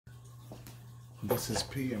This is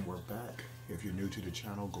P and we're back. If you're new to the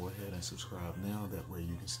channel, go ahead and subscribe now. That way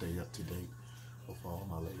you can stay up to date with all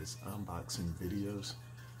my latest unboxing videos.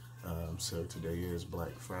 So today is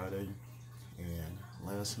Black Friday, and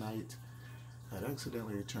last night I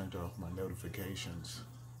accidentally turned off my notifications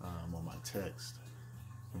on my text.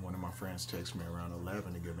 And one of my friends texted me around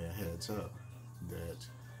 11 to give me a heads up that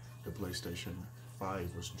the PlayStation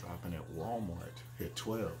 5 was dropping at Walmart at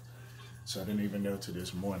 12. So I didn't even know till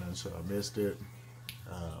this morning, so I missed it.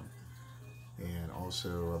 And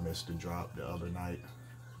also I missed the drop the other night.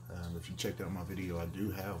 If you checked out my video, I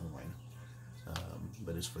do have one,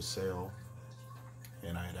 but it's for sale,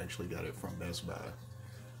 and I had actually got it from Best Buy,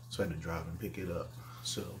 so I had to drive and pick it up.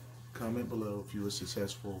 So comment below if you were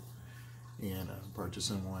successful in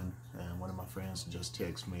purchasing one. And one of my friends just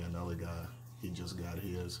texted me, another guy, he just got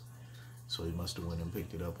his, so he must have went and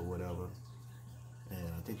picked it up or whatever.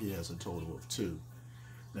 And I think he has a total of 2.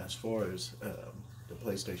 Now, as far as the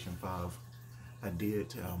PlayStation 5, I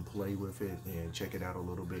did play with it and check it out a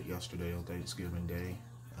little bit yesterday on Thanksgiving Day.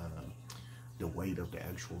 The weight of the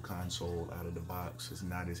actual console out of the box is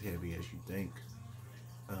not as heavy as you think.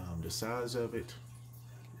 The size of it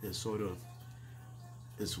is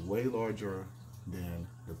it's way larger than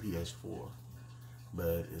the PS4,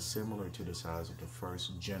 but it's similar to the size of the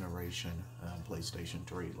first generation PlayStation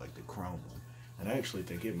 3, like the Chrome one. And I actually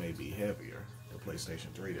think it may be heavier, the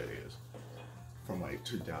PlayStation 3 that is, from like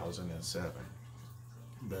 2007.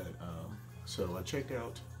 But, so I checked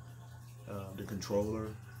out the controller.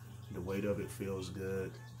 The weight of it feels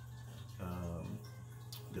good.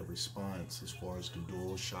 The response as far as the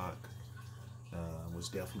DualShock was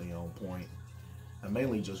definitely on point. I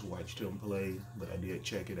mainly just watched him play, but I did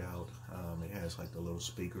check it out. It has like the little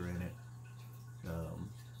speaker in it.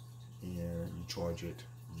 And you charge it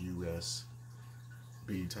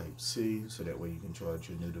USB Type-C, so that way you can charge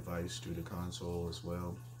your new device through the console as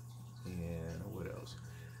well. And what else?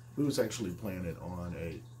 We was actually playing it on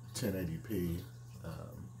a 1080p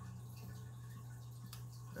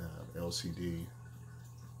LCD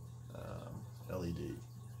LED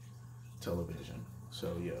television.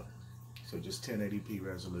 So yeah, so just 1080p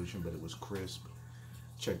resolution, but it was crisp.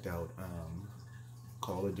 Checked out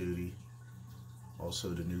Call of Duty, also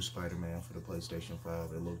the new Spider-Man for the PlayStation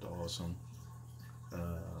 5. It looked awesome.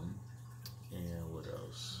 And what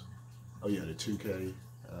else? Oh yeah, the 2K,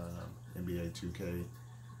 NBA 2K.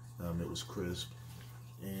 It was crisp.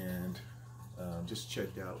 And just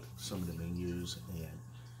checked out some of the menus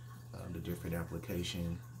and the different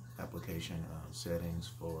application settings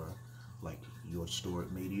for like your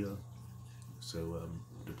stored media. So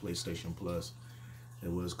the PlayStation Plus,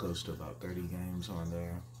 it was close to about 30 games on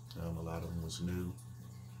there. A lot of them was new.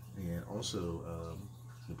 And also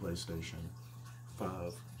the PlayStation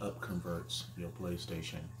 5 upconverts your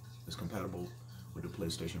PlayStation. It's compatible with the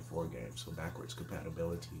PlayStation 4 games, so backwards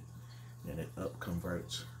compatibility, and it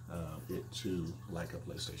upconverts it to like a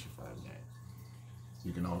PlayStation 5 game.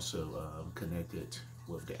 You can also connect it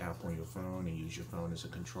with the app on your phone and use your phone as a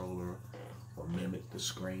controller, or mimic the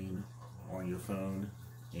screen on your phone.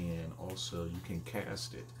 And also you can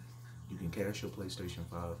cast it. You can cast your PlayStation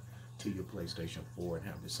 5 to your PlayStation 4 and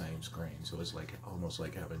have the same screen. So it's like almost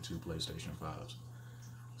like having 2 PlayStation 5s.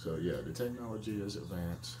 So yeah, the technology is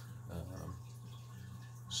advanced.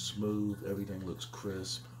 Smooth, everything looks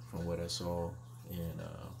crisp from what I saw. And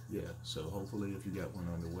yeah, so hopefully if you got one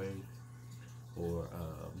on the way, or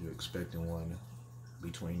you're expecting one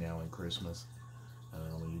between now and Christmas,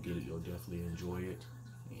 when you get it, you'll definitely enjoy it.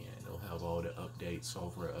 And they'll have all the updates,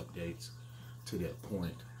 software updates to that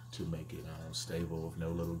point to make it stable with no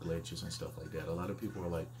little glitches and stuff like that. A lot of people are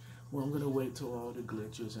like, well, I'm gonna wait till all the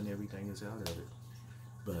glitches and everything is out of it.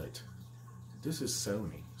 But this is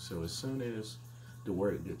Sony, so as soon as the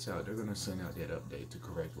word gets out, they're gonna send out that update to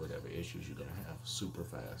correct whatever issues you're gonna have super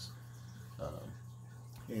fast.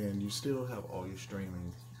 And you still have all your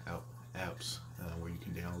streaming apps where you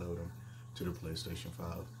can download them to the PlayStation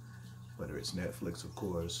 5, whether it's Netflix, of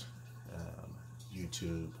course,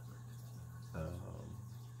 YouTube,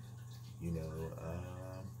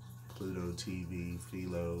 Pluto TV,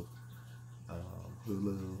 Philo,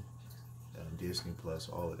 Hulu, Disney Plus,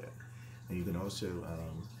 all of that. And you can also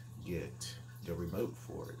get the remote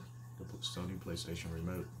for it, the Sony PlayStation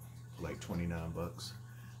remote, for like 29 bucks.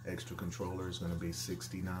 Extra controller is going to be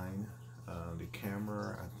 69. The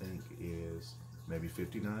camera, I think, is maybe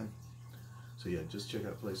 59. So yeah, just check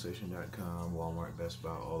out PlayStation.com, Walmart, Best Buy,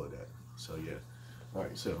 all of that. So yeah, all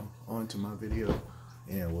right. So on to my video,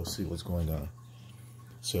 and we'll see what's going on.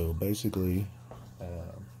 So basically,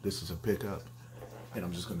 this is a pickup, and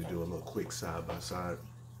I'm just going to do a little quick side by side.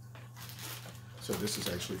 So this is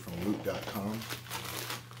actually from Woot.com,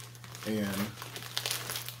 and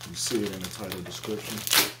you see it in the title description.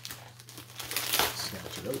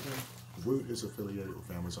 Snatch it open. Woot is affiliated with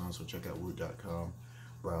Amazon, so check out Woot.com.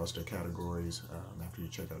 Browse their categories. After you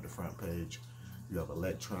check out the front page, you have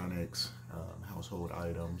electronics, household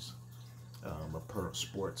items,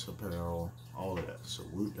 sports apparel, all of that. So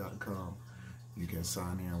Woot.com, you can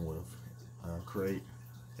sign in with, create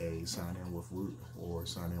a sign in with Woot or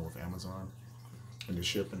sign in with Amazon. And the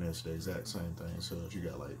shipping is the exact same thing. So if you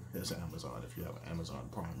got like, it's Amazon, if you have an Amazon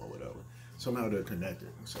Prime or whatever, somehow they're connected.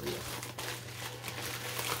 So yeah.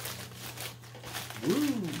 Woo!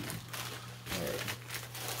 All right.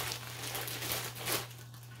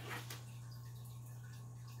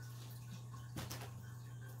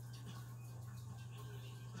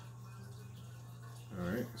 All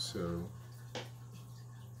right, so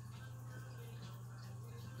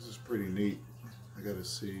this is pretty neat. I gotta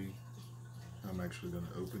see. I'm actually going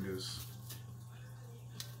to open this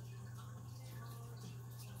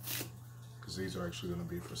because these are actually going to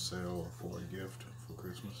be for sale or for a gift for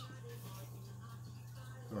Christmas.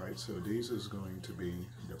 Alright, so these is going to be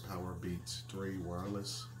the Power Beats 3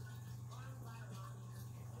 wireless.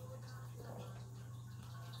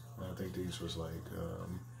 I think these was like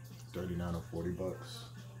 39 or 40 bucks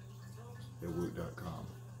at Woot.com.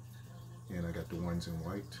 And I got the ones in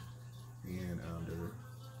white, and they're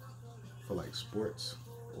for like sports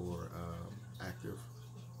or active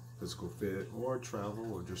physical fit or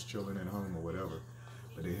travel or just chilling at home or whatever.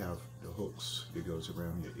 But they have the hooks that goes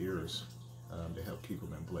around your ears to help keep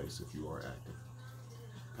them in place if you are active.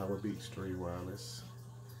 Power Beats 3 wireless,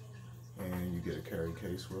 and you get a carry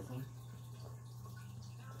case with them.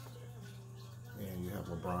 And you have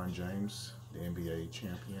LeBron James, the NBA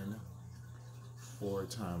champion,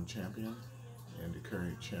 4-time champion, and the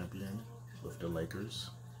current champion with the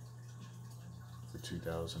Lakers for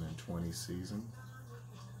 2020 season.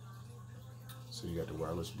 So you got the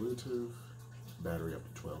wireless Bluetooth, battery up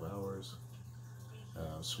to 12 hours,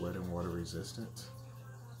 sweat and water resistant,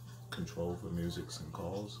 control for musics and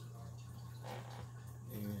calls,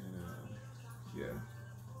 and yeah,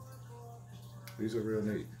 these are real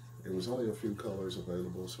neat. It was only a few colors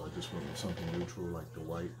available, so I just went with something neutral like the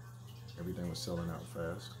white. Everything was selling out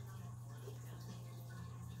fast.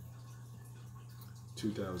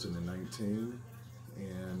 2019,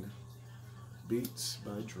 and Beats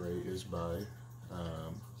by Dre is by,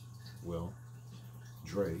 well,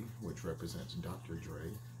 Dre, which represents Dr.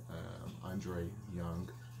 Dre, Andre Young,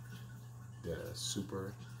 the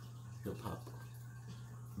super hip-hop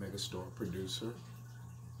megastar producer.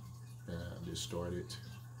 They started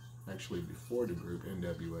actually before the group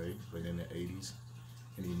NWA, but in the 80s,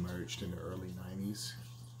 and he merged in the early 90s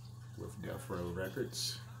with Death Row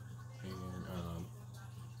Records, and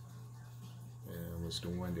was the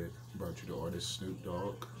one that brought you the artist Snoop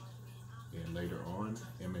Dogg, and later on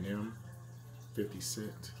Eminem, 50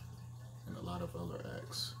 Cent, and a lot of other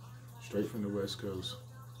acts. Straight from the West Coast,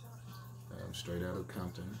 straight out of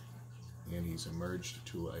Compton, and he's emerged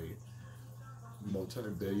to a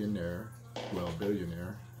multi-billionaire, well,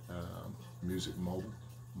 billionaire, music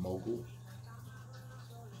mogul,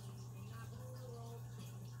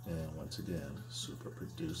 and once again, super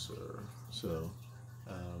producer. So,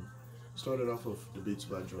 started off with the Beats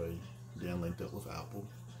by Dre, then linked up with Apple.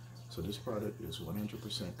 So this product is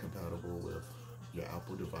 100% compatible with your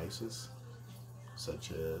Apple devices,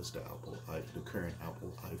 such as the current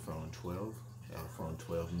Apple iPhone 12, the iPhone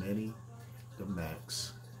 12 mini, the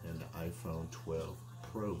Max, and the iPhone 12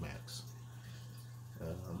 Pro Max,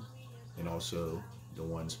 and also the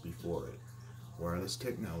ones before it. Wireless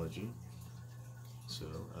technology, so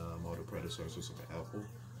all the predecessors of the Apple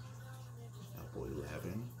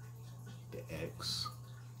 11, the X,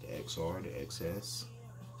 the XR, the XS,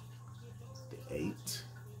 the 8,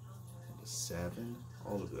 the 7,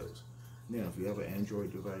 all of those. Now, if you have an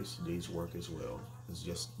Android device, these work as well.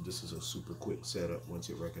 This is a super quick setup once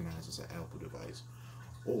it recognizes an Apple device,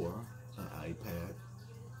 or an iPad,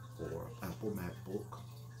 or Apple MacBook,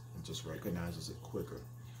 and just recognizes it quicker.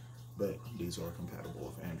 But these are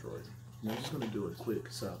compatible with Android. Now, I'm just going to do a quick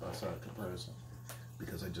side-by-side comparison,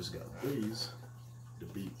 because I just got these, the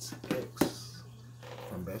Beats X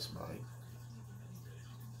from Best Buy,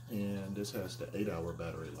 and this has the 8-hour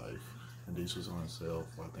battery life, and these was on sale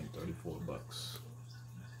for I think 34 bucks.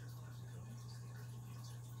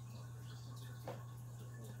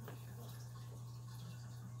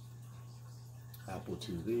 Apple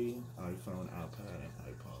TV, iPhone, iPad, and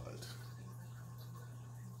iPod.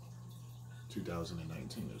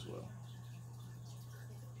 2019 as well.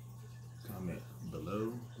 Comment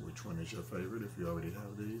below which one is your favorite if you already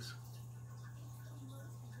have these.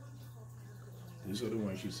 These are the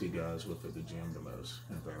ones you see guys with at the gym the most,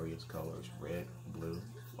 in various colors: red, blue,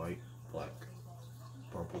 white, black,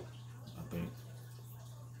 purple. I think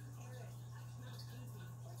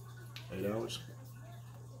 8 hours,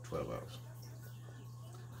 12 hours.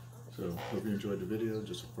 So hope you enjoyed the video.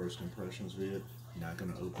 Just a first impressions vid. Not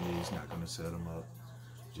gonna open these, not gonna set them up.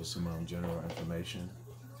 Just some general information.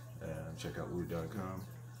 Check out woot.com.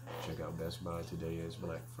 Check out Best Buy. Today is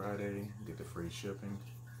Black Friday. Get the free shipping.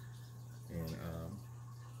 And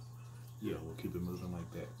yeah, we'll keep it moving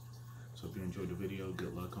like that. So if you enjoyed the video,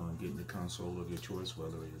 good luck on getting the console of your choice,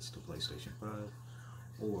 whether it's the PlayStation 5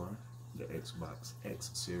 or the Xbox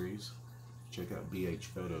X series. Check out BH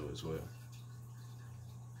Photo as well.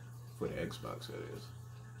 For the Xbox, that is.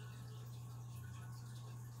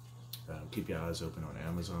 Keep your eyes open on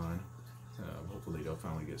Amazon. Hopefully they'll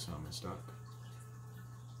finally get some in stock.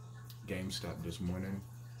 GameStop this morning.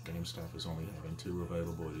 GameStop is only having 2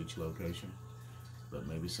 available at each location. But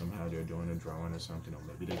maybe somehow they're doing a drawing or something, or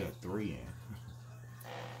maybe they got 3 in.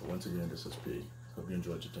 But once again, this is P. Hope you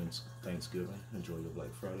enjoyed your Thanksgiving. Enjoy your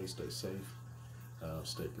Black Friday. Stay safe.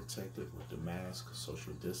 Stay protected with the mask,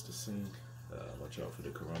 social distancing. Watch out for the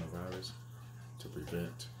coronavirus to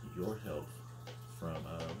prevent your health from,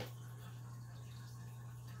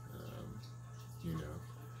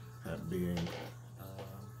 being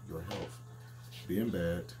your health being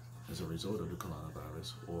bad as a result of the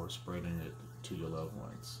coronavirus or spreading it to your loved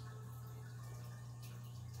ones.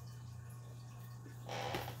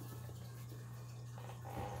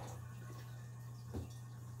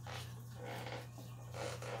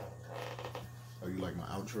 Oh, you like my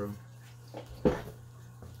outro?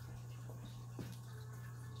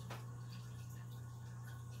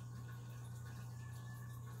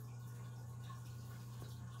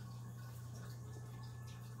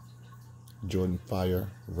 Jordan Fire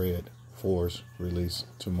Red 4's release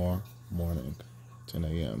tomorrow morning, 10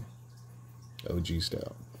 a.m. OG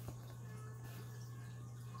style.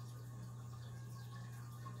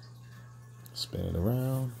 Spin it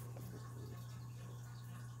around.